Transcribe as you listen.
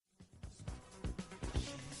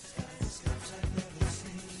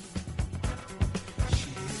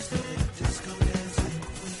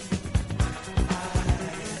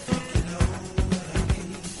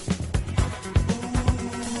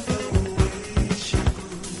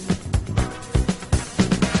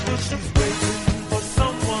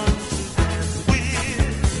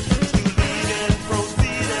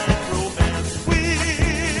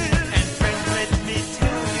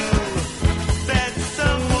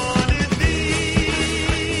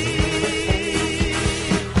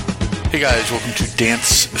guys, welcome to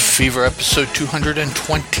Dance Fever episode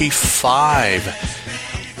 225.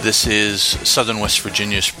 This is Southern West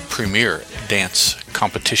Virginia's premier dance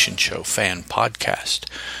competition show fan podcast.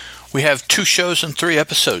 We have 2 shows and 3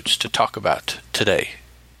 episodes to talk about today,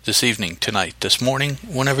 this evening, tonight, this morning,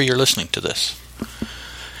 whenever you're listening to this.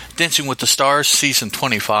 Dancing with the Stars season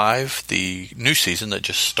 25, the new season that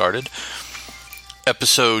just started,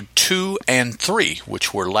 episode 2 and 3,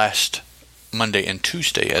 which were last Monday and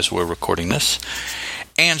Tuesday as we're recording this,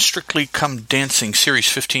 and Strictly Come Dancing Series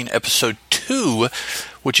 15 Episode 2,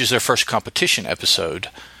 which is their first competition episode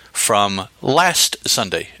from last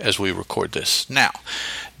Sunday as we record this. Now,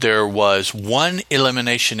 there was 1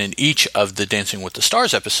 elimination in each of the Dancing with the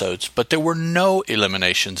Stars episodes, but there were no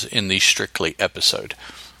eliminations in the Strictly episode,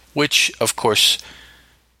 which, of course,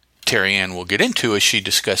 Terry Ann will get into as she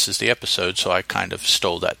discusses the episode, so I kind of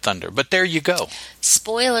stole that thunder. But there you go.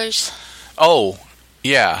 Spoilers. Oh,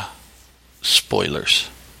 yeah. Spoilers.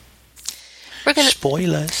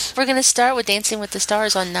 Spoilers. We're going to start with Dancing with the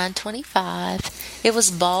Stars on 9/25. It was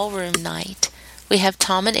ballroom night. We have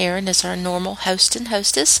Tom and Aaron as our normal host and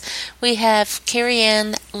hostess. We have Carrie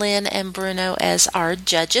Ann, Lynn, and Bruno as our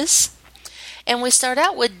judges. And we start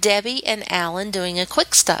out with Debbie and Alan doing a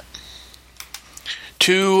quick step.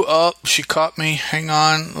 She caught me. Hang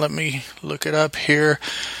on. Let me look it up here.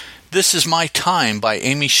 This Is My Time by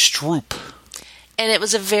Amy Stroop. And it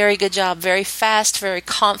was a very good job. Very fast, very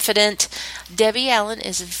confident. Debbie and Alan,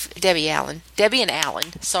 is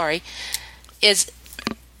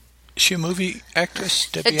she a movie actress?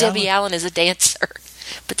 Debbie Allen is a dancer.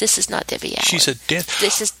 But this is not Debbie Allen. She's a dancer.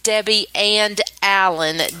 This is Debbie and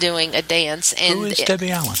Alan doing a dance. And who is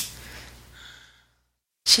Debbie Allen?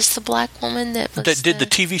 She's the black woman that did the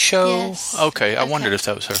TV show? Yes. Okay, I wondered if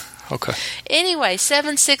that was her. Okay. Anyway,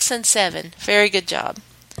 7, 6, and 7. Very good job.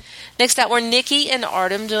 Next out, we're Nikki and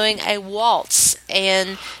Artem doing a waltz.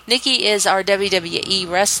 And Nikki is our WWE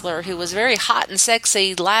wrestler who was very hot and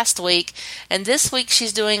sexy last week. And this week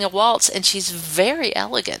she's doing a waltz, and she's very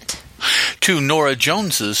elegant. To Nora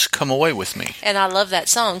Jones's Come Away With Me. And I love that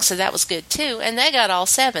song, so that was good too. And they got all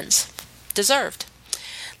 7s. Deserved.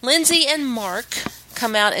 Lindsay and Mark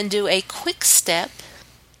come out and do a quick step.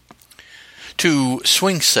 To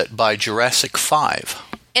Swing Set by Jurassic 5.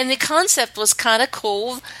 And the concept was kind of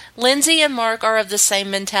cool. Lindsay and Mark are of the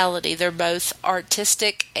same mentality. They're both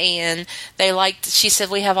artistic, and she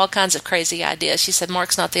said, we have all kinds of crazy ideas. She said,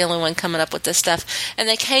 Mark's not the only one coming up with this stuff. And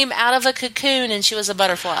they came out of a cocoon, and she was a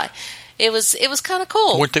butterfly. It was kind of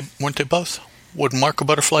cool. Weren't they both? Was Mark a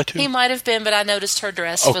butterfly too? He might have been, but I noticed her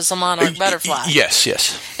dress was a monarch butterfly. Yes.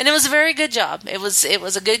 And it was a very good job. It was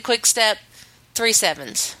a good quick step, 3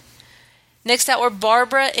 7s. Next out were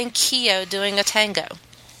Barbara and Keo doing a tango.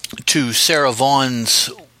 To Sarah Vaughan's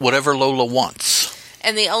Whatever Lola Wants.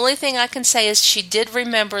 And the only thing I can say is she did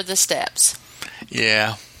remember the steps.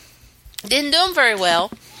 Yeah. Didn't do them very well,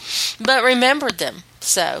 but remembered them.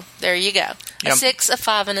 So, there you go. A 6, a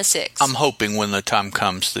 5, and a 6. I'm hoping when the time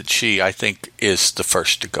comes that she, I think, is the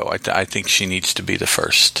first to go. I think she needs to be the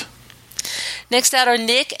first. Next out are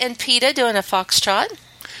Nick and Peta doing a foxtrot.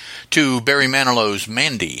 To Barry Manilow's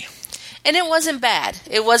Mandy. And it wasn't bad.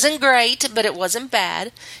 It wasn't great, but it wasn't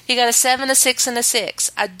bad. He got a 7, a 6, and a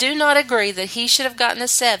 6. I do not agree that he should have gotten a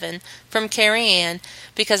 7 from Carrie Ann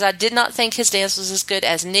because I did not think his dance was as good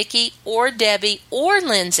as Nikki or Debbie or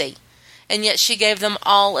Lindsay. And yet she gave them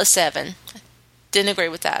all a 7. Didn't agree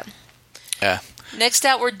with that. Yeah. Next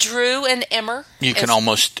out were Drew and Emmer. You can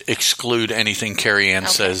almost exclude anything Carrie Ann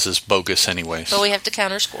says as bogus anyways. But we have to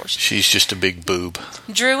count her scores. She's just a big boob.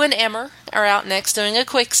 Drew and Emmer are out next doing a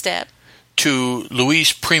quick step. To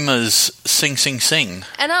Luis Prima's Sing Sing Sing.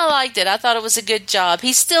 And I liked it. I thought it was a good job.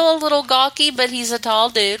 He's still a little gawky, but he's a tall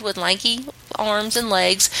dude with lanky arms and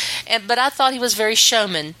legs. But I thought he was very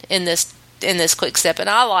showman in this quick step, and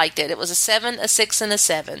I liked it. It was a 7, a 6, and a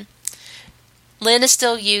 7. Lynn is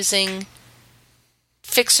still using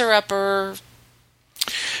fixer-upper.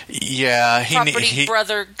 Yeah, property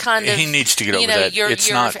brother kind of. He needs to get over that. Your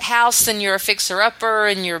house and you're a fixer-upper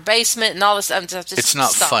and your basement and all this stuff. It's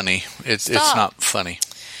not funny. It's not funny.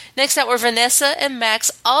 Next out were Vanessa and Max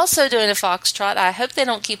also doing a foxtrot. I hope they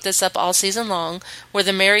don't keep this up all season long, where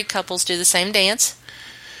the married couples do the same dance.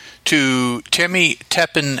 To Tammy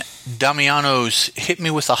Tappan Damiano's Hit Me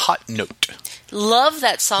With a Hot Note. Love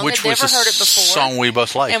that song. Which I'd never heard it before. Song we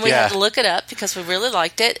both liked. And we had to look it up because we really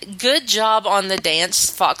liked it. Good job on the dance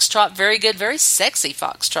foxtrot. Very good, very sexy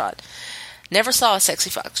foxtrot. Never saw a sexy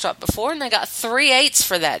foxtrot before, and I got 3 8s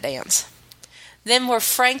for that dance. Then where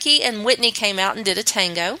Frankie and Whitney came out and did a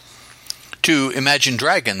tango. To Imagine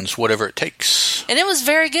Dragons, Whatever It Takes. And it was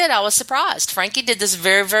very good. I was surprised. Frankie did this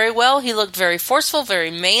very, very well. He looked very forceful,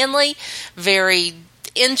 very manly, very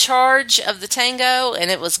in charge of the tango,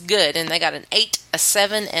 and it was good. And they got an 8, a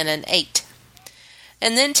 7, and an 8.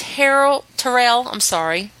 And then Terrell and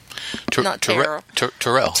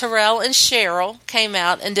Cheryl came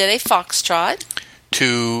out and did a foxtrot.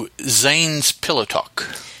 To Zane's Pillow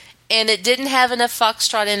Talk. And it didn't have enough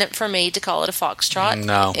foxtrot in it for me to call it a foxtrot.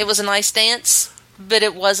 No. It was a nice dance, but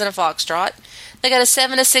it wasn't a foxtrot. They got a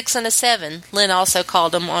 7, a 6, and a 7. Lynn also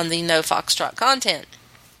called them on the no foxtrot content.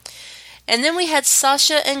 And then we had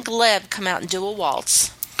Sasha and Gleb come out and do a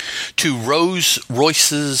waltz. To Rose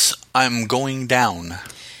Royce's I'm Going Down.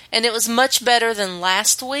 And it was much better than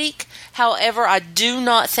last week. However, I do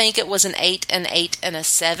not think it was an 8, an 8, and a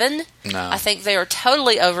 7. No. I think they are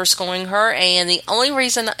totally overscoring her, and the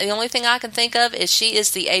only thing I can think of is she is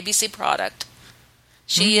the ABC product.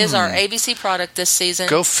 She is our ABC product this season.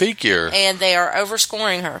 Go figure. And they are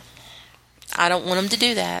overscoring her. I don't want them to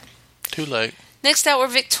do that. Too late. Next out were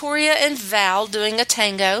Victoria and Val doing a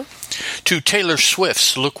tango. To Taylor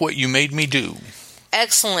Swift's Look What You Made Me Do.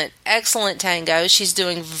 Excellent, excellent tango. She's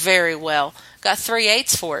doing very well. Got 3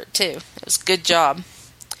 8s for it, too. It was a good job.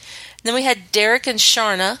 Then we had Derek and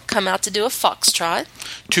Sharna come out to do a foxtrot.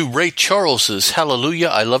 To Ray Charles's Hallelujah,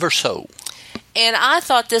 I Love Her So. And I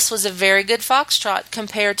thought this was a very good foxtrot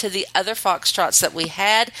compared to the other foxtrots that we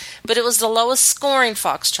had, but it was the lowest scoring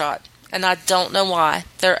foxtrot, and I don't know why.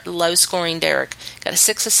 They're low scoring, Derek. Got a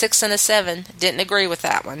 6, a 6, and a 7. Didn't agree with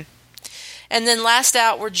that one. And then last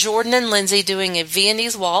out were Jordan and Lindsay doing a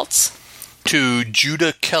Viennese waltz. To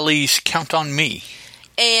Judah Kelly's Count on Me.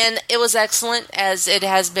 And it was excellent, as it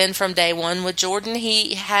has been from day one with Jordan.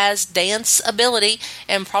 He has dance ability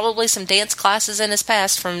and probably some dance classes in his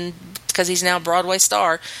past because he's now a Broadway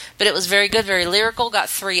star. But it was very good, very lyrical, got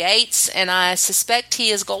 3 8s, and I suspect he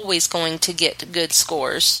is always going to get good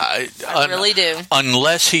scores. I really do.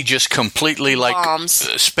 Unless he just completely bombs.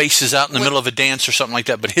 Spaces out in the middle of a dance or something like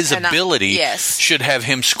that. But his ability should have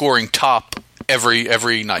him scoring top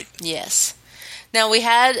every night. Yes. Now we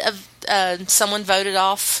had someone voted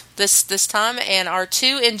off this time, and our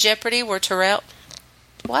 2 in jeopardy were Terrell.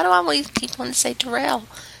 Why do I keep wanting to say Terrell?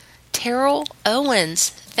 Terrell Owens.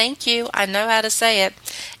 Thank you. I know how to say it.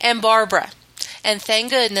 And Barbara. And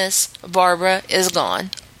thank goodness Barbara is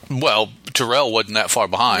gone. Well, Terrell wasn't that far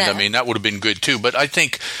behind. No. I mean, that would have been good too. But I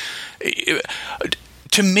think,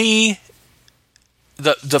 to me,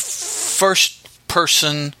 the first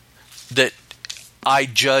person that I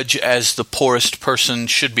judge as the poorest person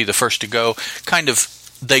should be the first to go. Kind of,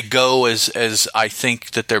 they go as I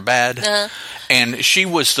think that they're bad. Uh-huh. And she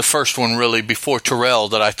was the first one really before Terrell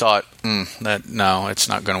that I thought, no, it's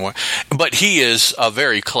not going to work. But he is a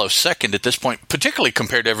very close second at this point, particularly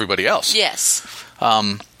compared to everybody else. Yes.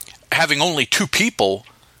 Having only 2 people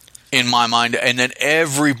in my mind, and then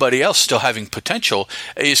everybody else still having potential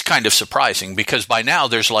is kind of surprising, because by now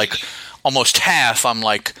there's like almost half. I'm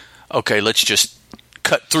like, okay, let's just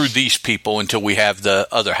cut through these people until we have the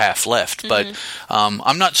other half left. Mm-hmm. But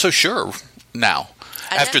I'm not so sure now.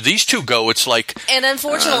 After these 2 go, it's like... And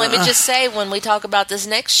unfortunately, let me just say, when we talk about this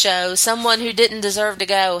next show, someone who didn't deserve to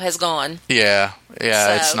go has gone. Yeah,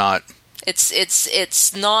 so it's not...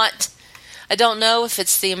 It's not... I don't know if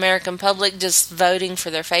it's the American public just voting for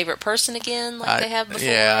their favorite person again, like they have before.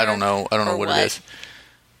 Yeah, I don't know. I don't know what it is.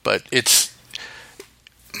 But it's...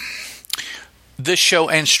 This show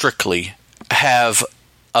and Strictly have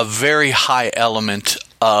a very high element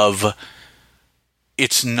of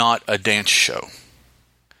it's not a dance show.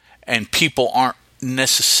 And people aren't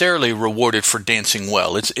necessarily rewarded for dancing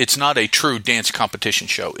well. It's not a true dance competition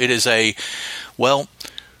show. It is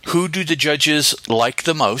who do the judges like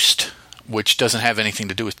the most, which doesn't have anything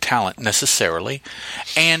to do with talent necessarily,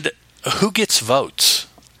 and who gets votes.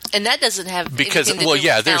 And that doesn't have anything to do with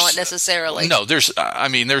talent necessarily. No, there's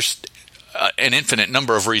an infinite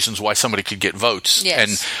number of reasons why somebody could get votes. Yes.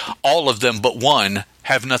 And all of them but one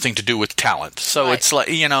have nothing to do with talent. So It's like,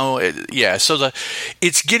 so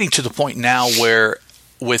it's getting to the point now where,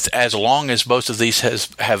 with as long as both of these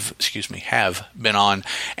have been on,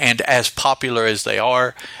 and as popular as they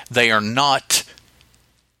are not,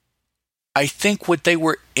 I think, what they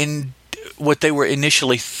were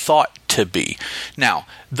initially thought to be. Now,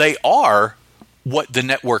 they are what the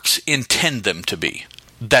networks intend them to be.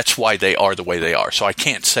 That's why they are the way they are. So I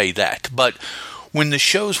can't say that. But when the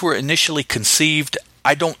shows were initially conceived,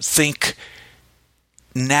 I don't think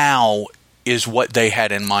now is what they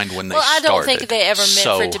had in mind when they started. Well, I don't think they ever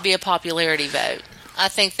meant for it to be a popularity vote. I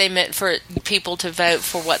think they meant for people to vote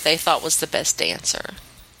for what they thought was the best dancer.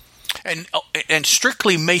 And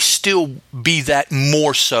Strictly may still be that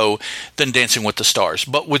more so than Dancing with the Stars.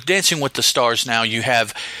 But with Dancing with the Stars now, you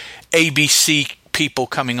have ABC people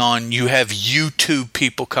coming on, you have YouTube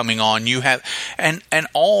people coming on, you have and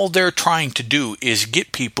all they're trying to do is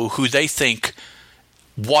get people who they think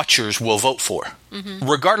watchers will vote for,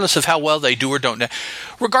 regardless of how well they do or don't,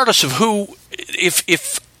 regardless of who,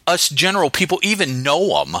 if us general people even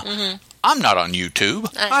know them. I'm not on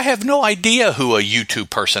YouTube. I have no idea who a YouTube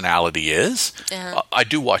personality is. I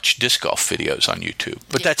do watch disc golf videos on YouTube,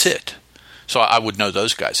 but that's it. So I would know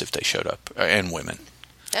those guys if they showed up, and women.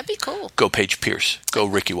 That'd be cool. Go Paige Pierce. Go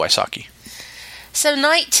Ricky Wysocki. So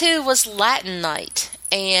night 2 was Latin night,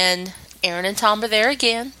 and Aaron and Tom are there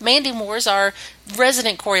again. Mandy Moore's our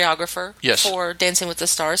resident choreographer for Dancing with the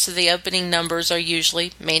Stars, so the opening numbers are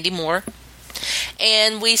usually Mandy Moore.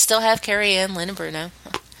 And we still have Carrie Ann, Lynn, and Bruno.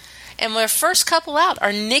 And our first couple out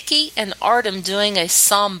are Nikki and Artem doing a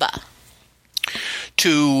samba.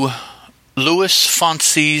 To Luis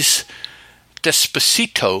Fonsi's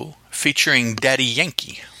Despacito featuring Daddy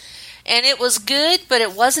Yankee. And it was good, but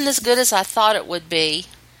it wasn't as good as I thought it would be.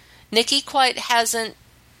 Nikki hasn't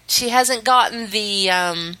gotten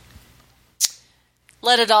the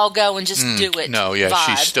let it all go and just do it vibe.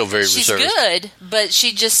 She's still very reserved. She's good, but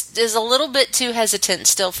she just is a little bit too hesitant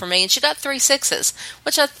still for me. And she got 3 6s,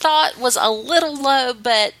 which I thought was a little low,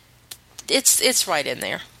 but it's right in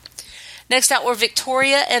there. Next out were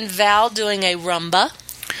Victoria and Val doing a rumba.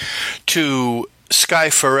 To Sky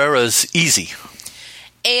Ferreira's Easy.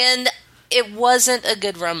 And it wasn't a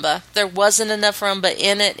good rumba. There wasn't enough rumba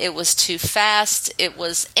in it. It was too fast. It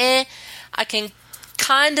was I can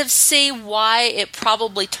kind of see why it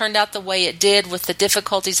probably turned out the way it did with the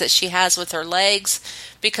difficulties that she has with her legs,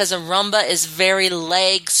 because a rumba is very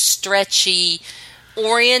leg stretchy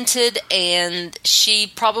oriented, and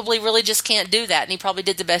she probably really just can't do that, and he probably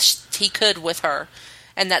did the best he could with her.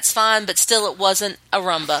 And that's fine, but still it wasn't a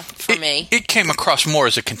rumba for me. It came across more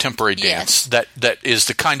as a contemporary dance. That is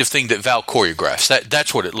the kind of thing that Val choreographs.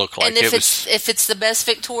 That's what it looked like. And if it's the best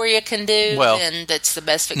Victoria can do, then that's the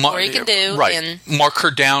best Victoria can do. Right. And mark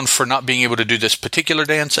her down for not being able to do this particular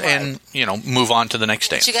dance and, move on to the next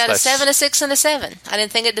dance. She got a 7, a 6, and a 7. I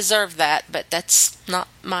didn't think it deserved that, but that's not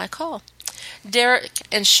my call. Derek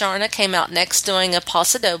and Sharna came out next doing a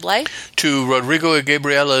Paso Doble. To Rodrigo and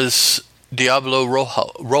Gabriella's Diablo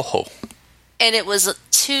Rojo. And it was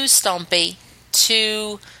too stumpy,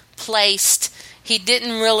 too placed. He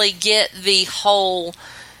didn't really get the whole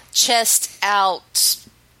chest out,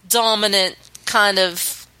 dominant kind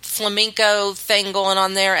of flamenco thing going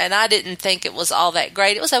on there, and I didn't think it was all that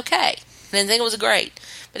great. It was okay. I didn't think it was great.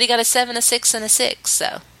 But he got a 7, a 6, and a 6,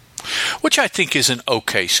 so. Which I think is an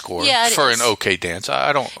okay score for an okay dance.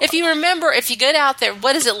 I don't. If you remember, if you get out there,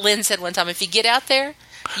 what is it Lynn said one time? If you get out there,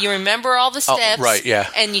 you remember all the steps, right? Yeah,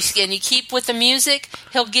 and you keep with the music.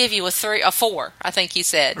 He'll give you a 4. I think he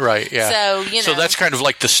said, right? Yeah. So that's kind of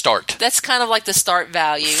like the start. That's kind of like the start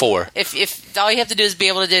value. 4. If all you have to do is be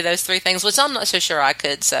able to do those 3 things, which I'm not so sure I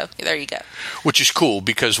could. So there you go. Which is cool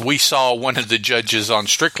because we saw one of the judges on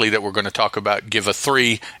Strictly that we're going to talk about give a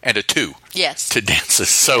 3 and a 2. Yes. To dances.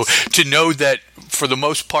 So to know that for the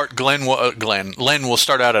most part, Len will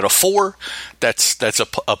start out at a 4. That's a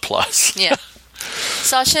plus. Yeah.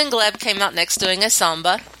 Sasha and Gleb came out next doing a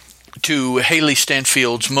samba. To Haley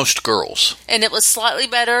Stanfield's Most Girls. And it was slightly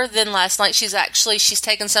better than last night. She's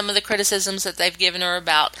taken some of the criticisms that they've given her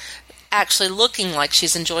about actually looking like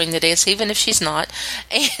she's enjoying the dance, even if she's not,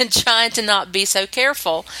 and trying to not be so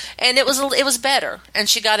careful. And it was better. And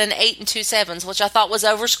she got an 8 and 2 7s, which I thought was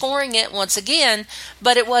overscoring it once again,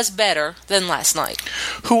 but it was better than last night.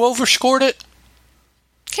 Who overscored it?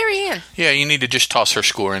 Carrie Ann. Yeah, you need to just toss her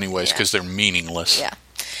score anyways because they're meaningless. Yeah.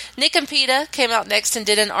 Nick and Peta came out next and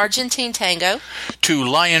did an Argentine tango. To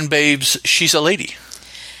Lion Babe's She's a Lady.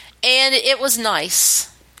 And it was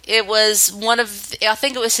nice. It was I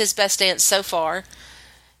think it was his best dance so far.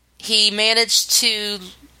 He managed to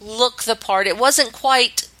look the part. It wasn't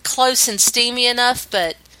quite close and steamy enough,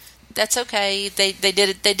 but that's okay. They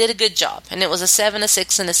did a good job. And it was a 7, a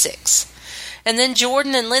 6, and a 6. And then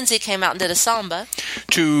Jordan and Lindsay came out and did a samba.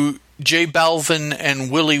 To J Balvin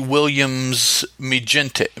and Willie Williams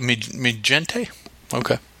Magente?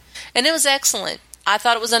 Okay. And it was excellent. I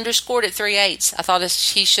thought it was underscored at 3 8s. I thought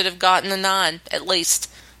he should have gotten a 9, at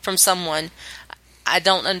least, from someone. I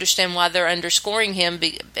don't understand why they're underscoring him,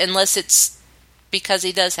 unless it's because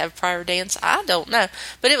he does have prior dance. I don't know.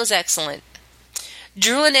 But it was excellent.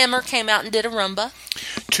 Drew and Emmer came out and did a rumba.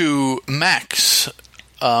 To Max's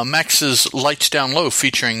Lights Down Low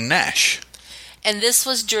featuring Nash. And this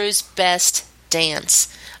was Drew's best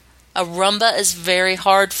dance. A rumba is very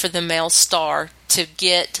hard for the male star to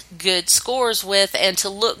get good scores with and to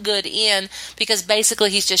look good in, because basically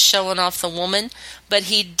he's just showing off the woman. But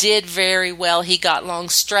he did very well. He got long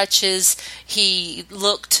stretches. He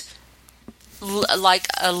looked like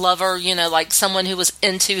a lover, like someone who was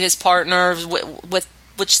into his partner, with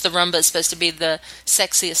which the rumba is supposed to be the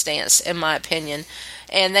sexiest dance, in my opinion.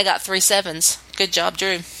 And they got 3 7s. Good job,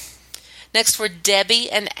 Drew. Next were Debbie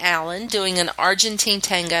and Alan doing an Argentine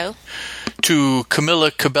tango to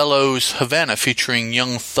Camila Cabello's Havana featuring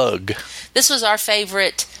Young Thug. This was our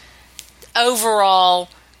favorite overall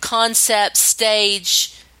concept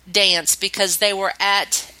stage dance because they were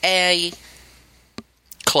at a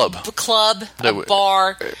club,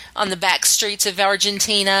 bar on the back streets of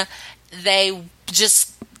Argentina. They just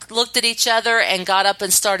looked at each other and got up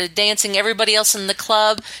and started dancing. Everybody else in the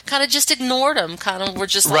club kind of just ignored them, were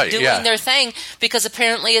just doing their thing, because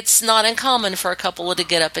apparently it's not uncommon for a couple to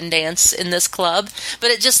get up and dance in this club.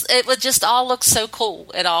 But it would just all look so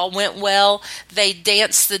cool. It all went well. They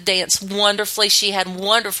danced the dance wonderfully. She had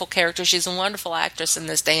wonderful character. She's a wonderful actress in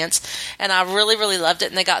this dance, and I really, really loved it,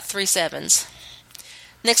 and they got 3 7s.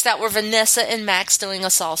 Next out were Vanessa and Max doing a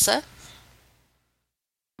salsa.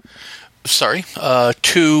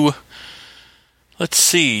 To, let's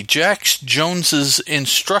see, Jax Jones's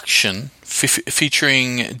Instruction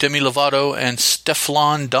featuring Demi Lovato and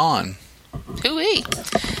Stefflon Don. Hooey.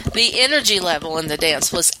 The energy level in the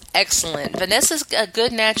dance was excellent. Vanessa's a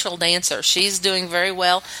good natural dancer. She's doing very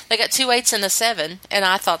well. They got 2 8s and a 7, and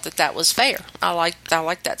I thought that was fair. I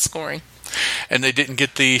like that scoring. And they didn't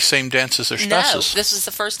get the same dance as their spouses. No, this was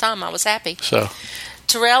the first time. I was happy. So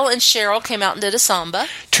Terrell and Cheryl came out and did a samba.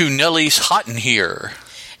 To Nelly's Hot in Here.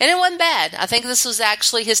 And it wasn't bad. I think this was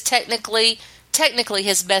actually his technically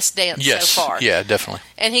his best dance so far. Yeah, definitely.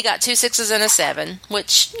 And he got 2 6s and a 7,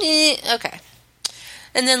 which, okay.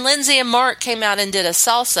 And then Lindsay and Mark came out and did a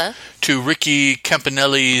salsa. To Ricky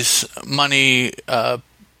Campanelli's Money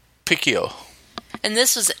Picchio. And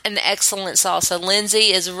this was an excellent salsa.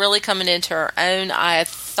 Lindsay is really coming into her own. I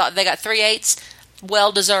thought they got 3 8s.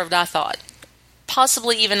 Well deserved, I thought.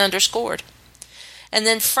 Possibly even underscored. And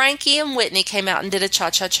then Frankie and Whitney came out and did a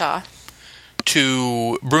cha-cha-cha.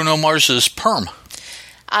 To Bruno Mars's Perm.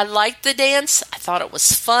 I liked the dance. I thought it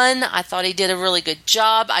was fun. I thought he did a really good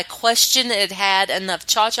job. I questioned it had enough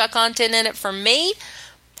cha-cha content in it for me.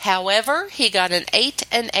 However, he got an 8,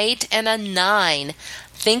 an 8, and a 9. I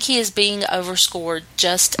think he is being overscored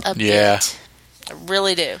just a bit. I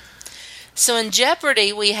really do. So in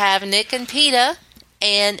Jeopardy, we have Nick and Peta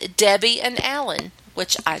and Debbie and Alan,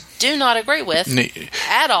 which I do not agree with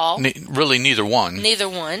at all. Really, neither one. Neither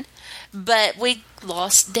one. But we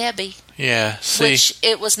lost Debbie. Yeah, see. Which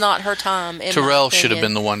it was not her time. Terrell should have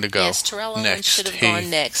been the one to go. Yes, Terrell Owens should have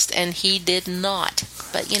gone next, and he did not.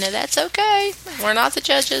 But, that's okay. We're not the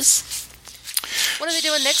judges. What are they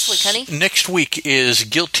doing next week, honey? Next week is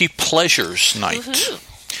Guilty Pleasures Night. Woo-hoo.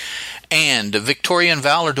 And Victoria and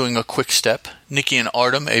Val are doing a quick step. Nikki and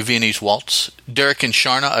Artem, a Viennese waltz. Derek and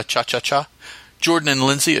Sharna, a cha-cha-cha. Jordan and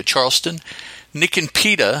Lindsay, a Charleston. Nick and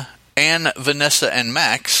Peta, Anne, Vanessa, and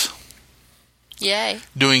Max. Yay.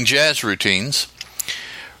 Doing jazz routines.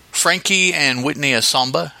 Frankie and Whitney, a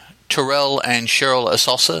samba. Terrell and Cheryl, a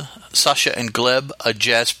salsa. Sasha and Gleb, a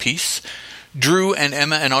jazz piece. Drew and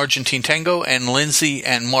Emma, an Argentine tango. And Lindsay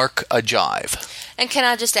and Mark, a jive. And can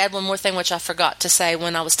I just add one more thing, which I forgot to say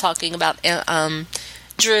when I was talking about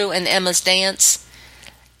Drew and Emma's dance?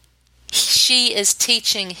 She is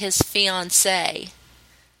teaching his fiancée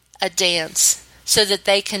a dance so that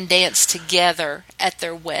they can dance together at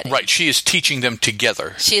their wedding. Right, she is teaching them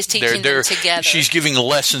together. She is teaching them together. She's giving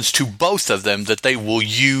lessons to both of them that they will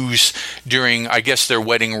use during, I guess, their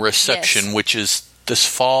wedding reception, which is this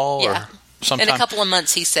fall or sometime. In a couple of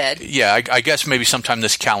months, he said. Yeah, I guess maybe sometime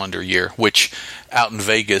this calendar year, which out in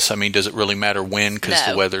Vegas, does it really matter when? Because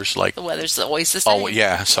the weather's like... The weather's always the same. Oh,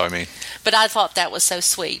 yeah, so But I thought that was so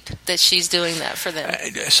sweet that she's doing that for them.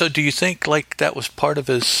 So do you think, that was part of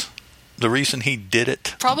the reason he did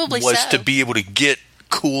it? Probably was to be able to get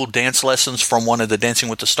cool dance lessons from one of the Dancing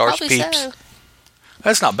with the Stars peeps? So.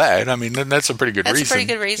 That's not bad. That's a pretty good reason. That's a pretty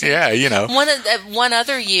good reason. Yeah, One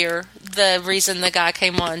other year, the reason the guy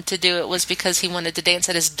came on to do it was because he wanted to dance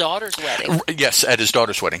at his daughter's wedding. Yes, at his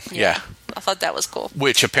daughter's wedding. Yeah. I thought that was cool.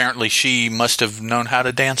 Which apparently she must have known how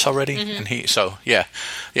to dance already. Mm-hmm. And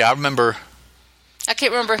I remember... I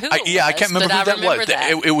can't remember who it was. I can't remember who that was.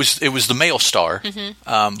 That. It was the male star.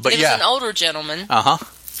 Mm-hmm. But it was an older gentleman. Uh-huh.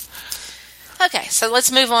 Okay, so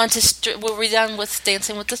let's move on to... Were we done with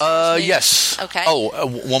Dancing with the Stars? Yes. Okay. Oh,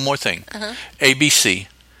 one more thing. Uh-huh. ABC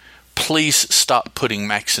please stop putting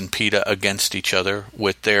Max and Peta against each other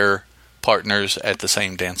with their partners at the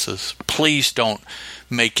same dances. Please don't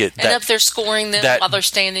make it and up there scoring them while they're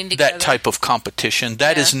standing together. That type of competition.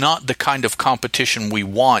 That is not the kind of competition we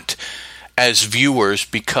want as viewers,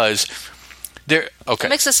 because it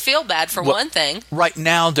makes us feel bad for one thing. Right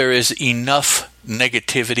now there is enough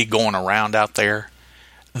negativity going around out there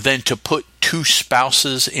than to put two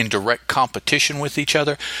spouses in direct competition with each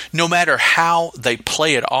other. No matter how they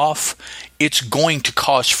play it off, it's going to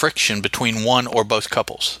cause friction between one or both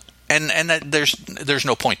couples. And there's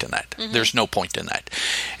no point in that. Mm-hmm. There's no point in that.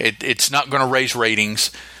 It's not going to raise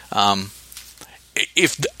ratings. I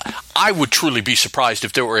would truly be surprised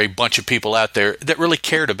if there were a bunch of people out there that really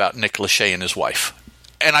cared about Nick Lachey and his wife.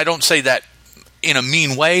 And I don't say that in a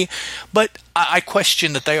mean way, but I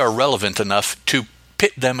question that they are relevant enough to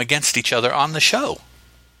pit them against each other on the show.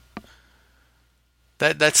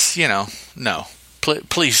 That's no.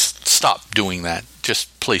 Please stop doing that.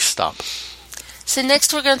 Just please stop. So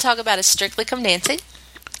next we're going to talk about is Strictly Come Dancing.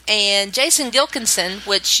 And Jason Gilkinson,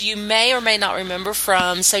 which you may or may not remember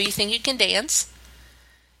from So You Think You Can Dance.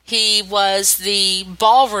 He was the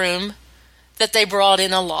ballroom that they brought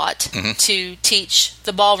in a lot to teach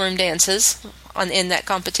the ballroom dances in that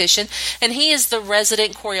competition. And he is the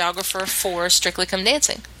resident choreographer for Strictly Come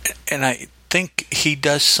Dancing. And I think he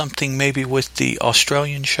does something maybe with the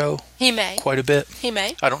Australian show. He may. Quite a bit. He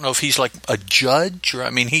may. I don't know if he's like a judge,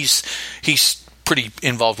 or he's pretty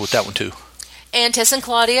involved with that one too. And Tess and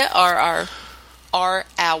Claudia are our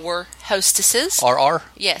hostesses. RR?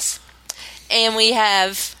 Yes. And we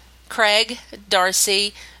have Craig,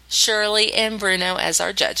 Darcy, Shirley, and Bruno as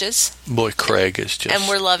our judges. Boy, Craig is just... And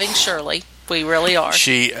we're loving Shirley. We really are.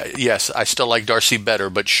 Yes, I still like Darcy better,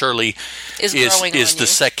 but Shirley is the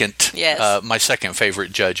second, my second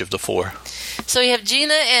favorite judge of the four. So we have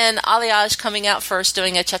Gina and Aliage coming out first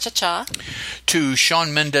doing a cha-cha-cha. To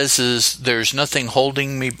Shawn Mendes's There's Nothing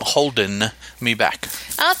Holding Me Back.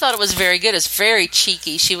 I thought it was very good. It's very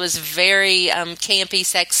cheeky. She was very campy,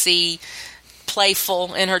 sexy,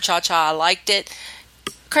 playful in her cha-cha. I liked it.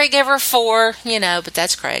 Craig gave her a 4, but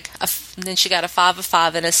that's Craig. Then she got a 5, a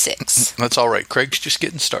 5, and a 6. That's all right. Craig's just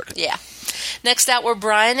getting started. Yeah. Next out were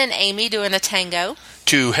Brian and Amy doing a tango.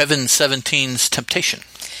 To Heaven 17's Temptation.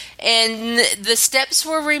 And the steps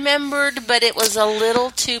were remembered, but it was a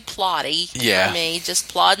little too plotty for me. Just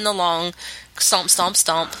plodding along, stomp, stomp,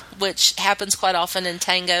 stomp, which happens quite often in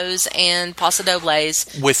tangos and paso dobles.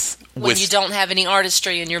 When you don't have any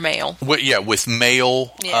artistry in your male. With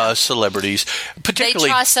male celebrities. Particularly,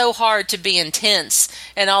 they try so hard to be intense,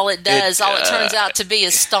 and all it turns out to be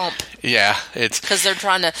is stomp. Yeah, it's... Because they're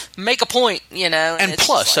trying to make a point, And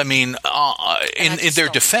plus, in their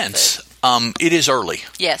defense... it is early.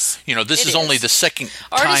 Yes, this is only the second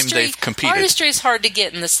time they've competed. Artistry is hard to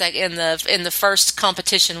get in the first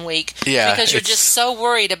competition week. Yeah, because you're just so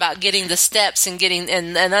worried about getting the steps and getting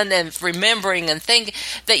and remembering and think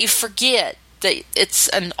that you forget that it's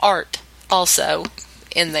an art also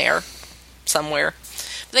in there somewhere.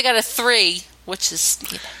 They got a 3, which is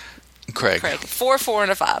Craig. 4, 4,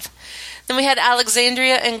 and a 5. Then we had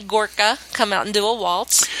Alexandria and Gorka come out and do a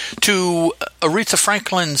waltz. To Aretha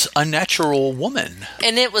Franklin's Unnatural Woman.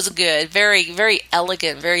 And it was good. Very, very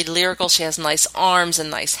elegant, very lyrical. She has nice arms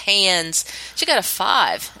and nice hands. She got a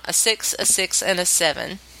 5, a 6, a 6, and a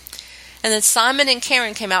 7. And then Simon and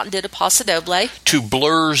Karen came out and did a paso doble. To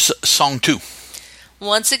Blur's Song 2.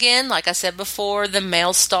 Once again, like I said before, the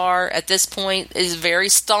male star at this point is very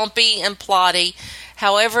stompy and plotty.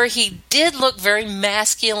 However, he did look very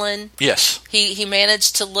masculine. Yes. He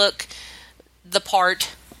managed to look the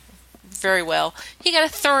part very well. He got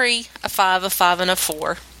a 3, a 5, a 5, and a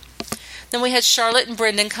 4. Then we had Charlotte and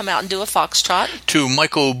Brendan come out and do a foxtrot. To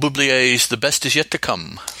Michael Bublé's The Best Is Yet to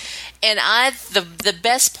Come. And the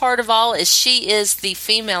best part of all is she is the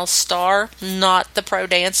female star, not the pro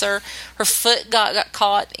dancer. Her foot got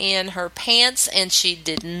caught in her pants, and she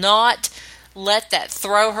did not let that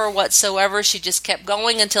throw her whatsoever. She just kept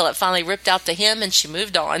going until it finally ripped out the hem, and she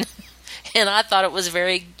moved on. And I thought it was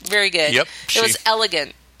very, very good. Yep. It was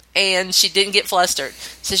elegant, and she didn't get flustered.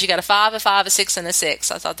 So she got a 5, a 5, a 6, and a 6.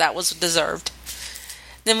 I thought that was deserved.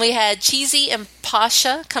 Then we had Cheesy and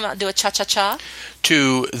Pasha come out and do a cha-cha-cha.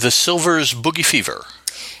 To the Silvers Boogie Fever.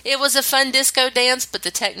 It was a fun disco dance, but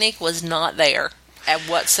the technique was not there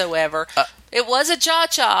whatsoever. It was a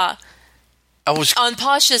cha-cha on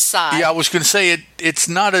Pasha's side. Yeah, I was going to say it's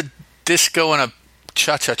not a disco and a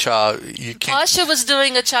cha-cha-cha. You can't. Pasha was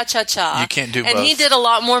doing a cha-cha-cha. You can't do both. And he did a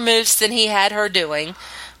lot more moves than he had her doing.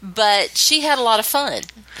 But she had a lot of fun.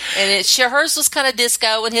 And hers was kind of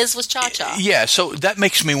disco and his was cha-cha. Yeah, so that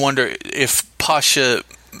makes me wonder if Pasha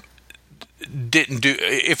didn't do,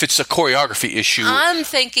 if it's a choreography issue, I'm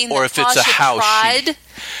thinking or that if it's a Tasha how tried,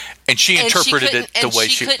 and she interpreted it the way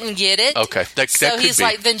she couldn't get it. Okay, that so could he's be.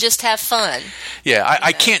 like, then just have fun. Yeah,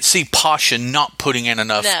 I can't see Pasha not putting in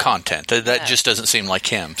enough No. content. That No. just doesn't seem like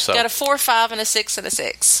him. So, Got a 4, 5, and a 6, and a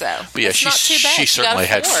 6. So but yeah, it's not too bad. she She got certainly a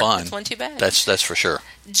had 4. fun. It wasn't too bad. That's for sure.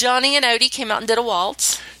 Johnny and Odie came out and did a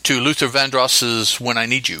waltz. To Luther Vandross's "When I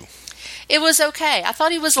Need You." It was okay. I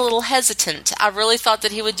thought he was a little hesitant. I really thought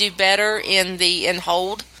that he would do better in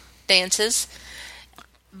hold dances,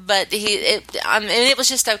 but it was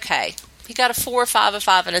just okay. He got a 4, 5, a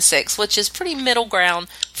 5, and a 6, which is pretty middle ground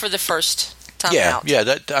for the first time out. Yeah.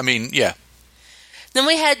 Yeah. Then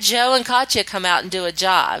we had Joe and Katya come out and do a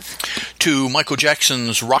jive, To Michael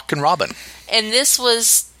Jackson's "Rockin' Robin." and this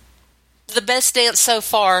was the best dance so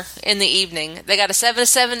far in the evening. They got a 7, a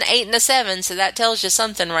 7, 8, and a 7, so that tells you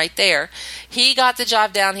something right there. He got the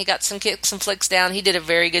jive down. He got some kicks and flicks down. He did a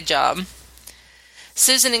very good job.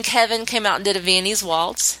 Susan and Kevin came out and did a Viennese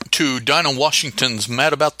waltz. To Dinah Washington's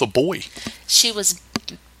 "Mad About the Boy." She was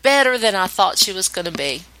better than I thought she was going to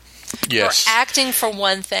be. Yes. Her acting, for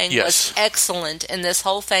one thing, Yes. was excellent in this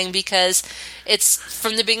whole thing, because it's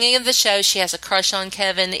from the beginning of the show, she has a crush on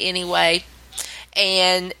Kevin anyway.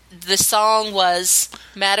 And the song was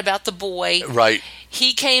 "Mad About the Boy." Right.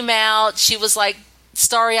 He came out, she was like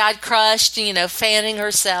starry-eyed, crushed, fanning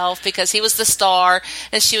herself because he was the star,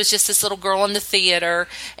 and she was just this little girl in the theater.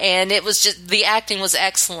 And it was just, the acting was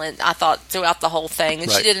excellent, I thought, throughout the whole thing. And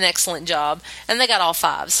Right. she did an excellent job. And they got all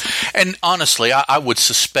 5s. And honestly, I would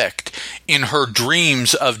suspect in her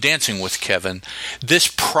dreams of dancing with Kevin, this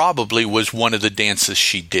probably was one of the dances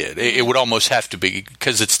she did. It would almost have to be,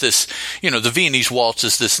 because it's this, the Viennese waltz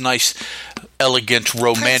is this nice, elegant,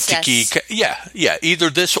 romantic-y. Princess. Yeah. Either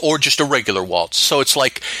this or just a regular waltz. So it's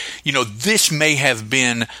like, this may have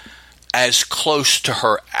been as close to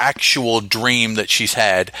her actual dream that she's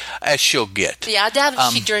had as she'll get. Yeah, I doubt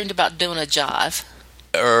if she dreamed about doing a jive.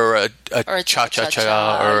 Or a a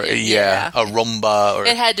cha-cha-cha, or a rumba. Or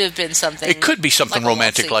It had to have been something. it could be something like a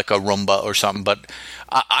romantic waltzy. like a rumba or something, but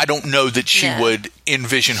I don't know that she No. would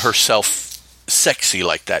envision herself sexy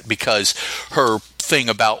like that, because her thing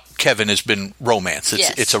about Kevin has been romance.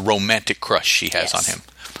 Yes. It's a romantic crush she has Yes. on him.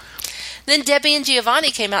 Then Debbie and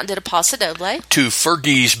Giovanni came out and did a Paso Doble. To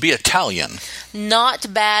Fergie's "Be Italian."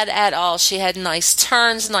 Not bad at all. She had nice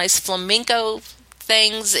turns, nice flamenco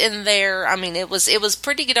things in there. I mean, it was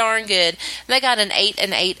pretty darn good. They got an 8,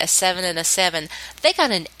 an 8, a 7, and a 7. They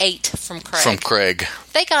got an 8 from Craig. From Craig.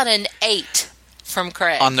 They got an 8 from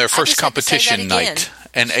Craig. On their I first just had to say that competition again. night.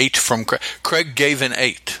 An 8 from Craig. Craig gave an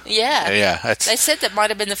 8. Yeah. Yeah. They said that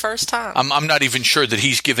might have been the first time. I'm not even sure that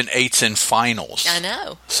he's given 8s in finals. I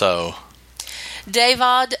know. So,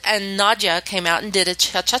 David and Nadia came out and did a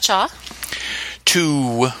cha-cha-cha.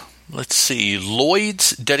 to, let's see,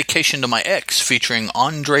 Lloyd's "Dedication to My Ex" featuring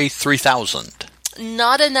Andre 3000.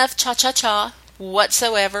 Not enough cha-cha-cha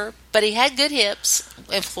whatsoever, but he had good hips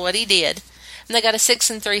for what he did. And they got a 6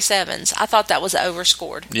 and 3 7s. I thought that was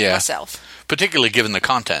overscored myself. Particularly given the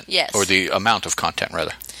content. Yes. Or the amount of content,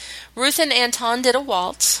 rather. Ruth and Anton did a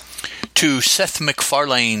waltz, To Seth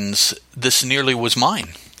MacFarlane's "This Nearly Was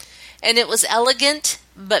Mine." and it was elegant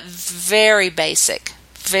but very basic.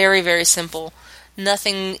 Very, very simple.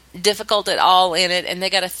 Nothing difficult at all in it, and they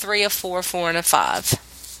got a 3, a 4, 4, and a 5.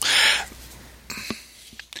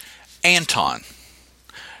 Anton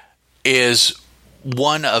is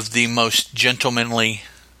one of the most gentlemanly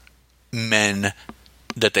men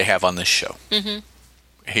that they have on this show. Mm-hmm.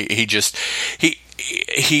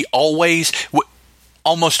 He always,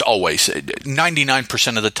 almost always,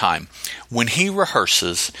 99% of the time, when he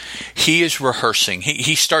rehearses, he is rehearsing.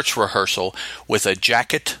 He starts rehearsal with a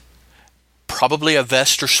jacket, probably a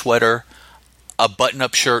vest or sweater, a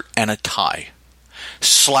button-up shirt, and a tie.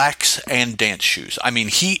 Slacks and dance shoes. I mean,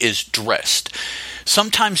 he is dressed.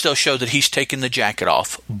 Sometimes they'll show that he's taken the jacket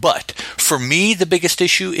off, but for me, the biggest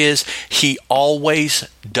issue is he always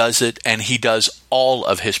does it, and he does all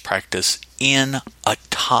of his practice in a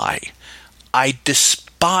tie. I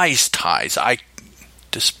despise ties. I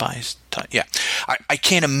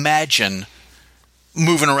can't imagine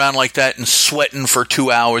moving around like that and sweating for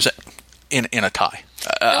 2 hours in a tie.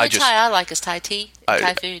 The only tie I like is Thai tea,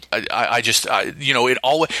 Thai food. It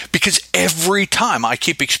always, because every time I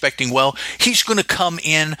keep expecting, well, he's going to come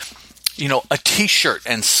in, a t-shirt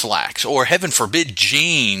and slacks, or heaven forbid,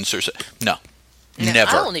 jeans, or no, never.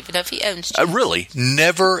 I don't even know if he owns jeans. Really,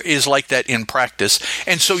 never is like that in practice,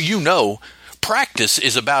 and so practice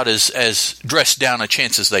is about as dressed down a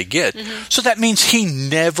chance as they get. Mm-hmm. So that means he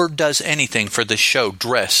never does anything for this show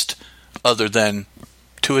dressed other than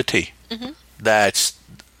to a T. Mm-hmm. That's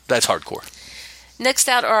hardcore. Next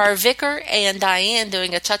out are our Vicar and Diane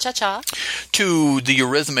doing a cha-cha-cha. To the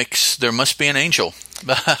Eurythmics, There Must Be an Angel.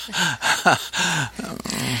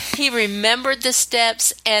 He remembered the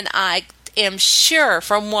steps, and I am sure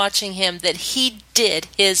from watching him that he did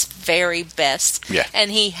his very best. Yeah.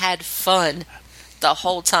 And he had fun the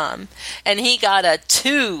whole time. And he got a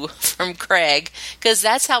 2 from Craig, because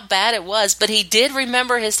that's how bad it was. But he did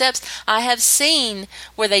remember his steps. I have seen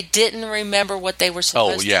where they didn't remember what they were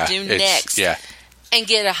supposed to do next. Yeah. And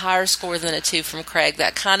get a higher score than a 2 from Craig.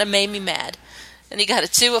 That kind of made me mad. And he got a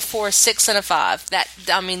 2, a 4, a 6, and a 5.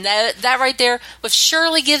 That right there, if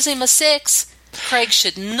Shirley gives him a 6, Craig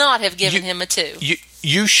should not have given him a 2.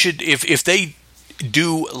 You should, if they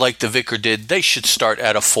do like the Vicar did, they should start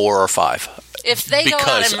at a 4 or 5. If they go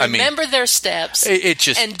out and remember their steps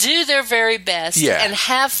and do their very best and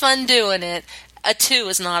have fun doing it, a 2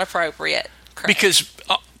 is not appropriate. Craig. Because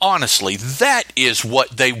honestly, that is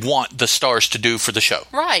what they want the stars to do for the show.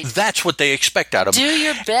 Right. That's what they expect out of them. Do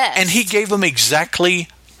your best. And he gave them exactly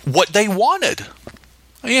what they wanted.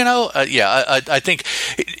 I think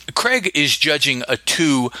Craig is judging a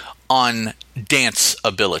 2 on dance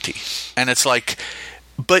ability. And it's like,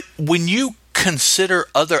 but when you consider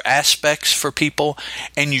other aspects for people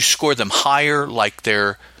and you score them higher, like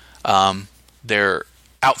their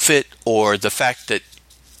outfit or the fact that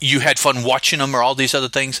you had fun watching them or all these other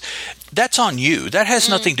things, that's on you. That has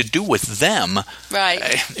nothing to do with them. Right.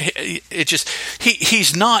 It just,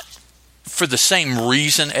 he's not for the same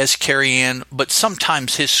reason as Carrie Ann, but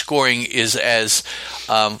sometimes his scoring is as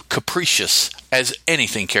capricious as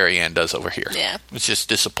anything Carrie Ann does over here. Yeah. It's just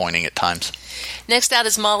disappointing at times. Next out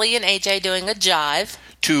is Molly and AJ doing a jive.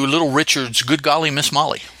 To Little Richard's Good Golly Miss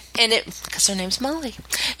Molly. And because her name's Molly.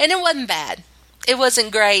 And it wasn't bad. It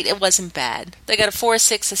wasn't great. It wasn't bad. They got a 4, a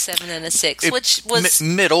 6, a 7, and a 6, which was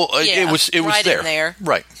middle. Yeah, it was right there. In there.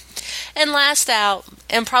 Right. And last out,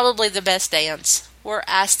 and probably the best dance, were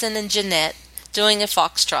Aston and Jeanette doing a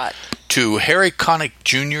foxtrot. To Harry Connick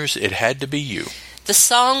Jr.'s It Had to Be You. The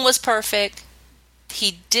song was perfect.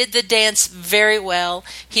 He did the dance very well.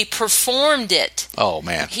 He performed it. Oh,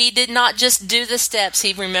 man. He did not just do the steps.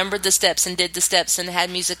 He remembered the steps and did the steps and had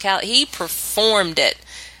musicality. He performed it.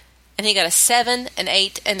 And he got a 7, an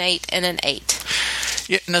 8, an 8, and an 8.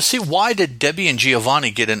 Yeah, now, see, why did Debbie and Giovanni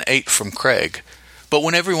get an 8 from Craig? But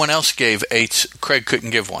when everyone else gave 8s, Craig couldn't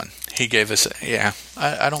give one. He gave us,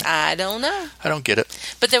 I don't know. I don't get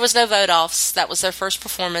it. But there was no vote-offs. That was their first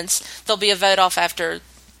performance. There'll be a vote-off after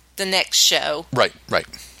the next show. Right.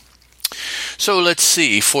 So let's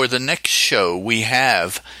see. For the next show, we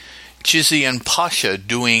have Chizzy and Pasha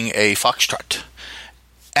doing a foxtrot.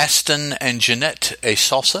 Aston and Jeanette, a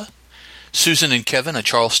salsa. Susan and Kevin, a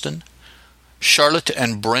Charleston. Charlotte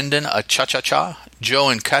and Brendan, a cha-cha-cha. Joe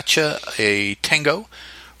and Katya, a tango.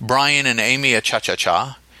 Brian and Amy, a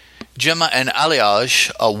cha-cha-cha. Gemma and Aliage,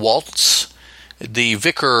 a waltz. The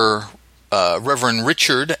Vicar, Reverend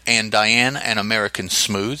Richard and Diane, an American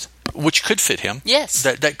smooth, which could fit him. Yes.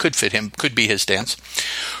 That could fit him, could be his dance.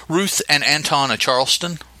 Ruth and Anton, a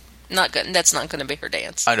Charleston. Not good. That's not going to be her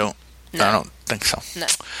dance. I don't think so. No.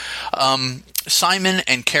 Simon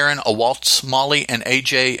and Karen, a waltz. Molly and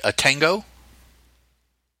AJ, a tango.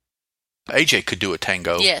 AJ could do a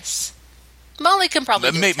tango. Yes. Molly can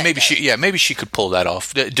probably do a tango. Maybe she could pull that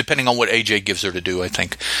off, depending on what AJ gives her to do, I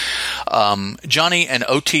think. Johnny and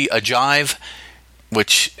OT, a jive,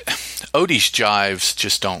 which Odie's jives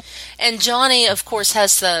just don't. And Johnny, of course,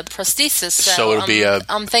 has the prosthesis, so it'll be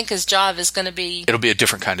I'm thinking his jive is going to be... It'll be a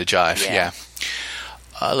different kind of jive, yeah.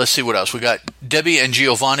 Let's see what else. We got Debbie and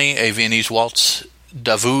Giovanni, a Viennese waltz.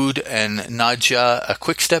 Davud and Nadja, a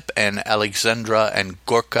quickstep. And Alexandra and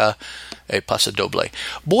Gorka, a paso doble.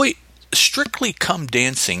 Boy, Strictly Come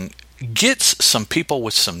Dancing gets some people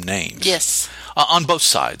with some names. Yes. On both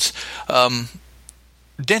sides.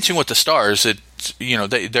 Dancing with the Stars,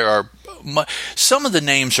 there are... Some of the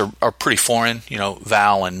names are pretty foreign,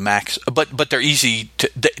 Val and Max, but they're easy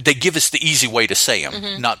to... They give us the easy way to say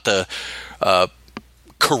them, not the...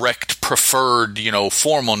 correct, preferred,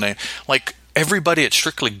 formal name. Like everybody at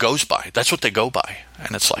Strictly goes by. That's what they go by.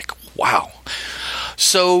 And it's like, wow.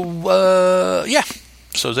 So,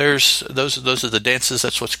 So those are the dances.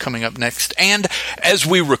 That's what's coming up next. And as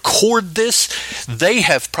we record this, they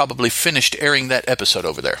have probably finished airing that episode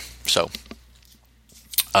over there. So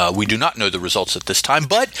we do not know the results at this time.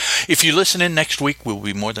 But if you listen in next week, we'll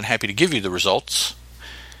be more than happy to give you the results.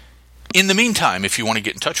 In the meantime, if you want to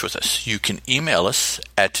get in touch with us, you can email us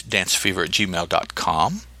at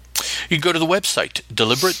dancefever@gmail.com. You can go to the website,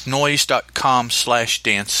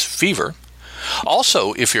 deliberatenoise.com/dancefever.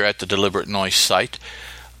 Also, if you're at the Deliberate Noise site,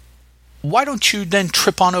 why don't you then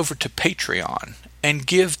trip on over to Patreon and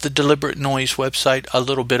give the Deliberate Noise website a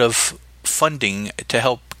little bit of funding to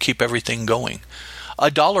help keep everything going.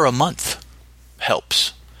 $1 a month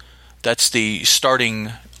helps. That's the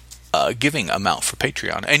starting giving amount for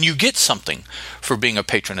Patreon. And you get something for being a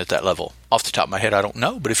patron at that level. Off the top of my head, I don't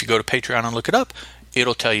know, but if you go to Patreon and look it up,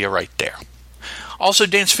 it'll tell you right there. Also,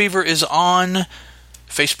 Dance Fever is on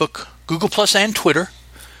Facebook, Google+, and Twitter.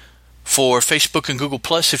 For Facebook and Google+,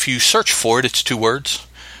 if you search for it, it's 2 words.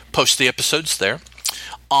 Post the episodes there.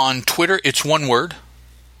 On Twitter, it's 1 word.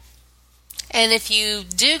 And if you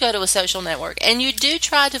do go to a social network and you do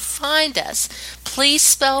try to find us, please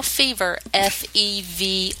spell fever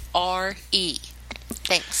Fevre.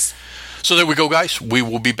 Thanks. So there we go, guys. We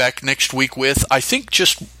will be back next week with, I think,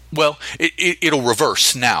 it'll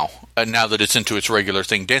reverse now. Now that it's into its regular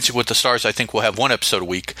thing. Dancing with the Stars, I think we'll have 1 episode a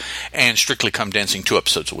week, and Strictly Come Dancing 2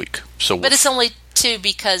 episodes a week. But it's only 2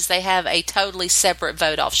 because they have a totally separate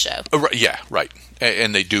vote-off show. Yeah, right.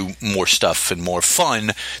 And they do more stuff and more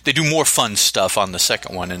fun. They do more fun stuff on the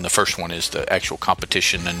second one, and the first one is the actual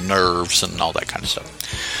competition and nerves and all that kind of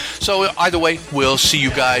stuff. So either way, we'll see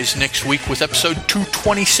you guys next week with episode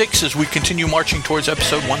 226 as we continue marching towards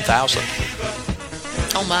episode 1000.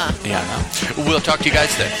 Oh my. Yeah, I know. We'll talk to you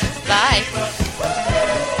guys then. Bye.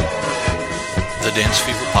 The Dance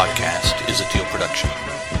Fever podcast is a Teal production,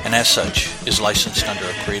 and as such is licensed under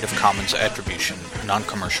a Creative Commons Attribution,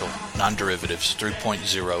 Non-Commercial, Non-Derivatives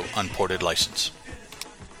 3.0 Unported license.